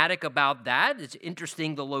dogmatic about that. It's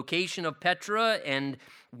interesting, the location of Petra and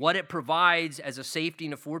what it provides as a safety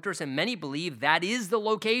and a fortress, and many believe that is the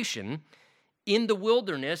location in the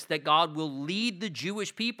wilderness that God will lead the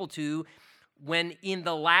Jewish people to when in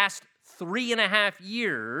the last 3.5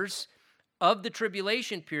 years of the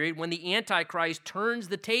tribulation period, when the Antichrist turns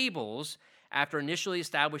the tables after initially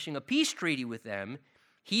establishing a peace treaty with them,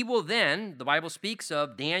 he will then, the Bible speaks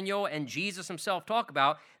of, Daniel and Jesus himself talk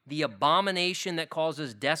about the abomination that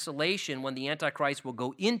causes desolation when the Antichrist will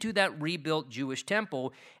go into that rebuilt Jewish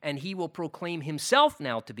temple, and he will proclaim himself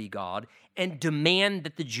now to be God and demand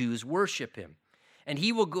that the Jews worship him. And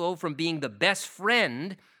he will go from being the best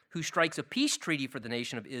friend who strikes a peace treaty for the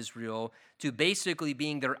nation of Israel to basically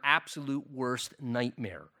being their absolute worst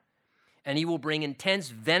nightmare. And he will bring intense,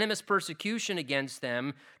 venomous persecution against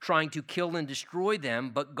them, trying to kill and destroy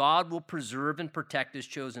them, but God will preserve and protect his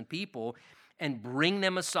chosen people and bring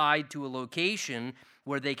them aside to a location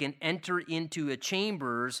where they can enter into a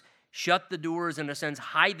chambers, shut the doors, in a sense,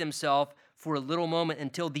 hide themselves for a little moment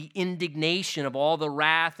until the indignation of all the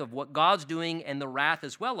wrath of what God's doing and the wrath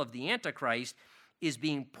as well of the Antichrist is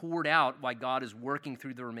being poured out while God is working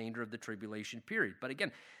through the remainder of the tribulation period. But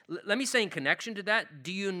again, let me say in connection to that,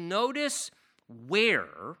 do you notice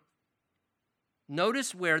where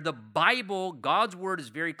the Bible, God's word is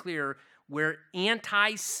very clear, where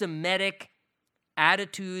anti-Semitic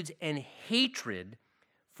attitudes and hatred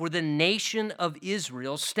for the nation of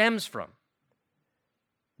Israel stems from?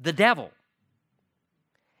 The devil.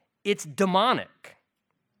 It's demonic.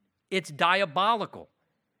 It's diabolical.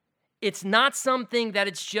 It's not something that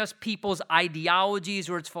it's just people's ideologies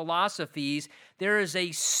or its philosophies. There is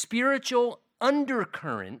a spiritual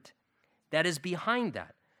undercurrent that is behind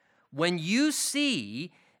that. When you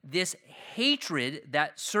see this hatred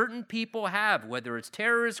that certain people have, whether it's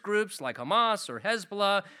terrorist groups like Hamas or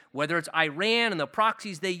Hezbollah, whether it's Iran and the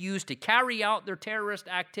proxies they use to carry out their terrorist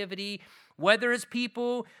activity, whether it's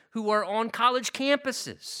people who are on college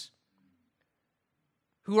campuses,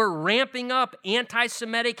 who are ramping up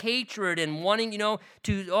anti-Semitic hatred and wanting, the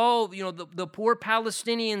poor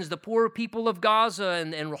Palestinians, the poor people of Gaza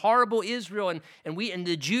and horrible Israel, and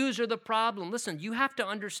the Jews are the problem. Listen, you have to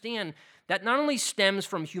understand that not only stems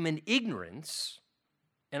from human ignorance,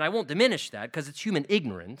 and I won't diminish that because it's human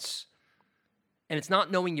ignorance, and it's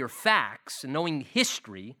not knowing your facts and knowing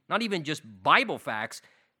history, not even just Bible facts,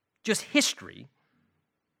 just history.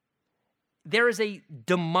 There is a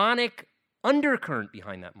demonic undercurrent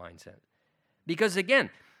behind that mindset. Because again,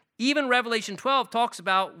 even Revelation 12 talks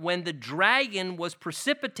about when the dragon was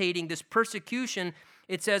precipitating this persecution,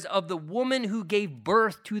 it says, of the woman who gave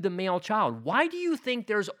birth to the male child. Why do you think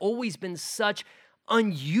there's always been such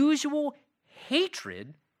unusual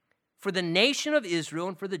hatred for the nation of Israel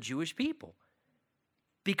and for the Jewish people?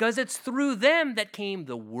 Because it's through them that came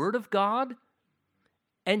the Word of God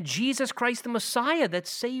and Jesus Christ the Messiah that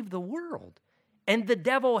saved the world. And the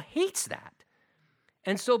devil hates that.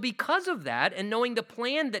 And so because of that, and knowing the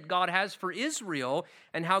plan that God has for Israel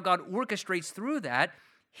and how God orchestrates through that,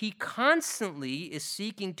 he constantly is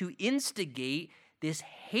seeking to instigate this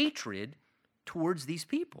hatred towards these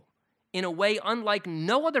people in a way unlike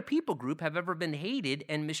no other people group have ever been hated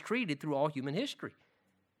and mistreated through all human history.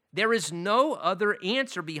 There is no other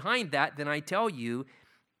answer behind that than I tell you,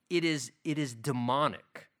 it is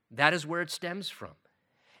demonic. That is where it stems from.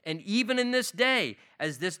 And even in this day,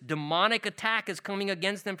 as this demonic attack is coming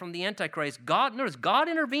against them from the Antichrist, God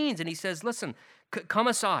intervenes and he says, listen, come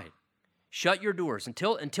aside, shut your doors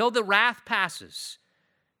until the wrath passes,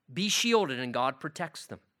 be shielded, and God protects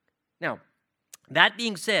them. Now, that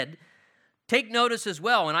being said, take notice as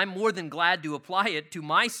well, and I'm more than glad to apply it to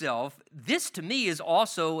myself. This to me is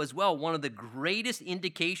also as well one of the greatest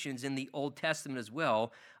indications in the Old Testament as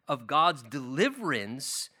well of God's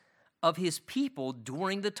deliverance of his people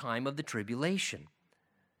during the time of the tribulation.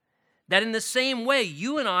 That in the same way,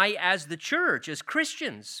 you and I as the church, as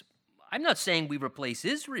Christians, I'm not saying we replace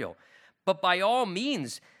Israel, but by all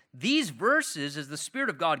means, these verses, as the Spirit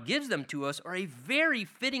of God gives them to us, are a very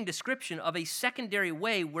fitting description of a secondary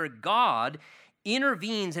way where God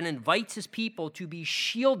intervenes and invites his people to be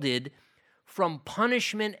shielded from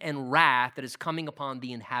punishment and wrath that is coming upon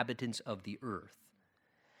the inhabitants of the earth.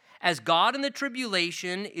 As God in the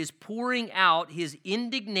tribulation is pouring out his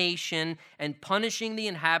indignation and punishing the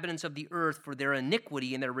inhabitants of the earth for their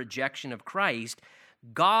iniquity and their rejection of Christ,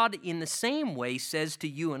 God in the same way says to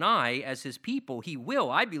you and I as his people, he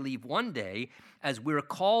will, I believe, one day, as we're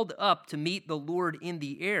called up to meet the Lord in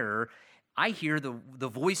the air, I hear the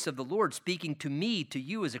voice of the Lord speaking to me, to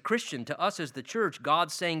you as a Christian, to us as the church,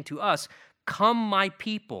 God saying to us, come my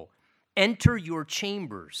people, enter your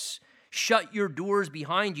chambers, shut your doors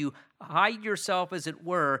behind you, hide yourself, as it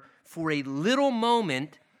were, for a little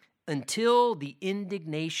moment until the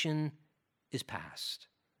indignation is past.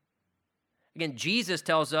 Again, Jesus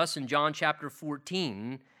tells us in John chapter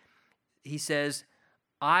 14, he says,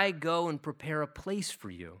 I go and prepare a place for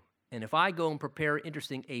you. And if I go and prepare,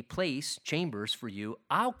 a place, chambers for you,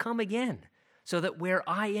 I'll come again so that where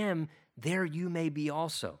I am, there you may be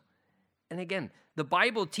also. And again, the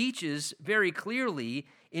Bible teaches very clearly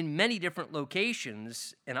in many different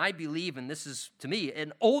locations, and I believe, and this is, to me,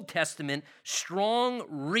 an Old Testament strong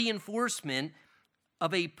reinforcement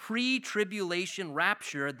of a pre-tribulation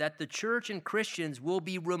rapture, that the church and Christians will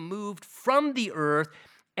be removed from the earth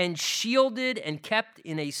and shielded and kept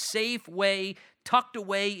in a safe way, tucked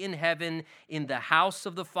away in heaven, in the house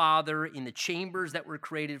of the Father, in the chambers that were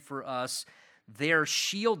created for us. They're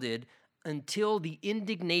shielded until the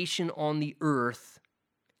indignation on the earth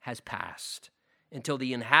has passed, until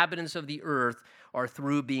the inhabitants of the earth are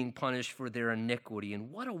through being punished for their iniquity. And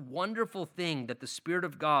what a wonderful thing that the Spirit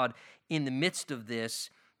of God, in the midst of this,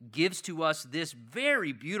 gives to us this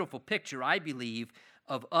very beautiful picture, I believe,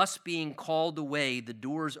 of us being called away, the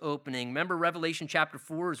doors opening. Remember Revelation chapter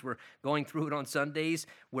 4, as we're going through it on Sundays,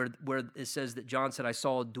 where it says that John said, I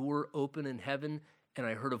saw a door open in heaven, and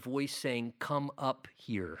I heard a voice saying, come up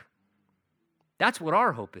here. That's what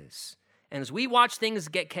our hope is. And as we watch things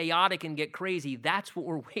get chaotic and get crazy, that's what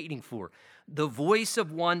we're waiting for. The voice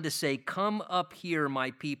of one to say, come up here,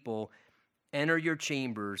 my people, enter your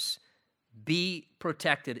chambers, be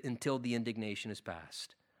protected until the indignation is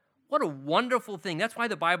past. What a wonderful thing. That's why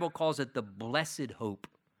the Bible calls it the blessed hope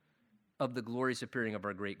of the glorious appearing of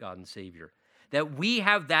our great God and Savior. That we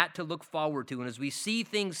have that to look forward to. And as we see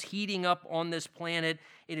things heating up on this planet,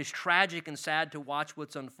 it is tragic and sad to watch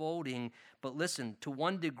what's unfolding. But listen, to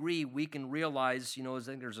one degree, we can realize, as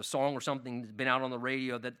there's a song or something that's been out on the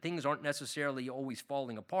radio, that things aren't necessarily always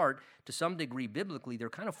falling apart. To some degree, biblically, they're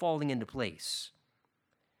kind of falling into place.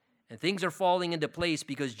 And things are falling into place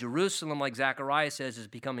because Jerusalem, like Zechariah says, is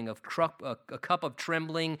becoming a cup of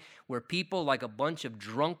trembling, where people, like a bunch of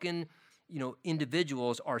drunken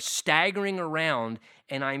individuals, are staggering around.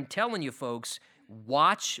 And I'm telling you, folks,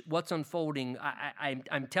 watch what's unfolding.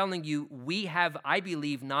 I'm telling you, we have, I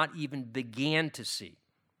believe, not even began to see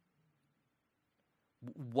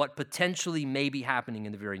what potentially may be happening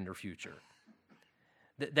in the very near future.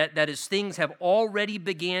 That is, things have already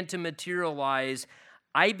began to materialize.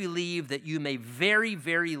 I believe that you may very,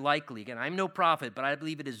 very likely, again, I'm no prophet, but I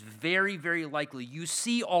believe it is very, very likely, you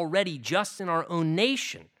see already just in our own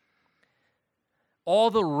nation,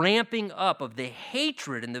 all the ramping up of the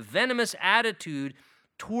hatred and the venomous attitude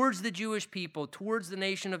towards the Jewish people, towards the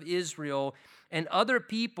nation of Israel, and other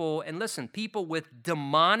people, and listen, people with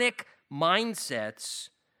demonic mindsets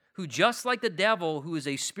who, just like the devil, who is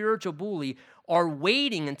a spiritual bully, are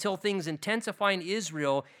waiting until things intensify in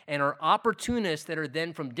Israel, and are opportunists that are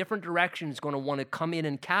then from different directions going to want to come in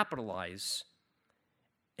and capitalize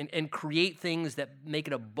and create things that make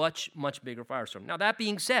it a much bigger firestorm. Now, that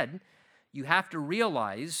being said, you have to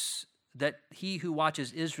realize that he who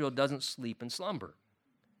watches Israel doesn't sleep and slumber.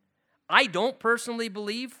 I don't personally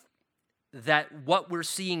believe that what we're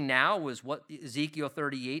seeing now is what Ezekiel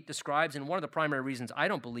 38 describes, and one of the primary reasons I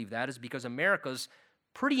don't believe that is because America's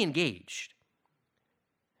pretty engaged.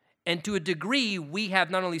 And to a degree, we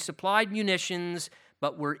have not only supplied munitions,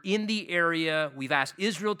 but we're in the area. We've asked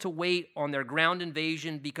Israel to wait on their ground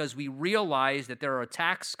invasion because we realize that there are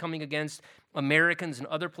attacks coming against Americans and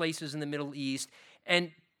other places in the Middle East.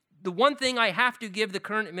 And the one thing I have to give the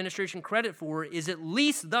current administration credit for is, at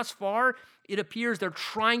least thus far, it appears they're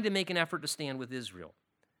trying to make an effort to stand with Israel.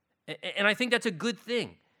 And I think that's a good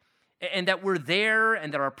thing. And that we're there,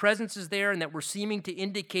 and that our presence is there, and that we're seeming to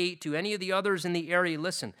indicate to any of the others in the area,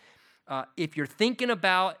 listen, if you're thinking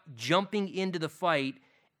about jumping into the fight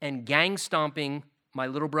and gang stomping my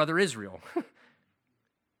little brother Israel,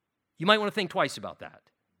 you might want to think twice about that.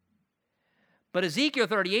 But Ezekiel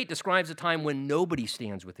 38 describes a time when nobody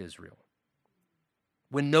stands with Israel,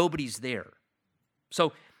 when nobody's there.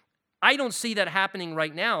 So I don't see that happening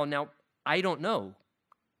right now. Now, I don't know.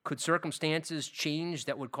 Could circumstances change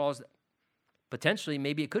that would cause that? Potentially,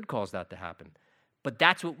 maybe it could cause that to happen. But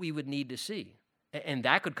that's what we would need to see. And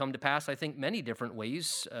that could come to pass, I think, many different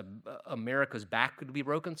ways. America's back could be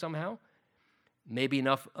broken somehow. Maybe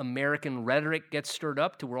enough American rhetoric gets stirred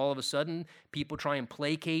up to where all of a sudden people try and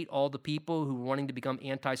placate all the people who are wanting to become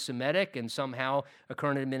anti-Semitic, and somehow a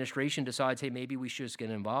current administration decides, hey, maybe we should just get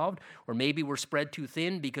involved. Or maybe we're spread too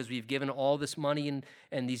thin because we've given all this money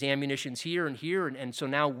and these ammunitions here, and so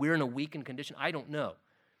now we're in a weakened condition. I don't know.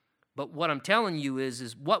 But what I'm telling you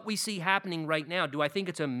is what we see happening right now, do I think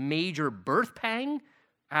it's a major birth pang?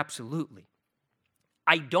 Absolutely.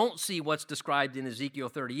 I don't see what's described in Ezekiel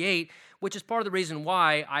 38, which is part of the reason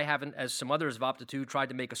why I haven't, as some others have opted to, tried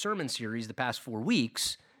to make a sermon series the past 4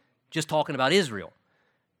 weeks just talking about Israel.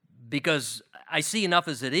 Because I see enough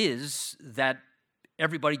as it is that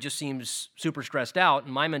everybody just seems super stressed out,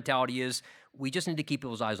 and my mentality is we just need to keep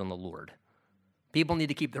people's eyes on the Lord. People need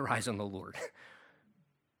to keep their eyes on the Lord.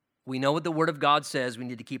 We know what the Word of God says. We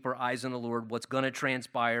need to keep our eyes on the Lord. What's going to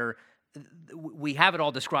transpire, we have it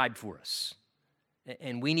all described for us.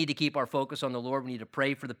 And we need to keep our focus on the Lord. We need to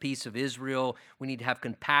pray for the peace of Israel. We need to have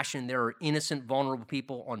compassion. There are innocent, vulnerable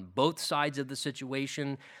people on both sides of the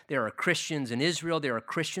situation. There are Christians in Israel. There are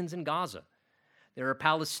Christians in Gaza. There are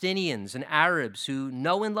Palestinians and Arabs who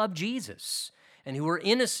know and love Jesus and who are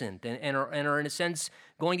innocent and are, in a sense,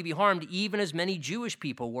 going to be harmed, even as many Jewish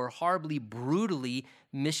people were horribly, brutally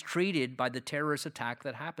mistreated by the terrorist attack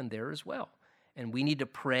that happened there as well. And we need to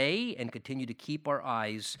pray and continue to keep our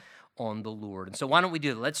eyes on the Lord. And so why don't we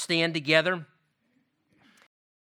do that? Let's stand together.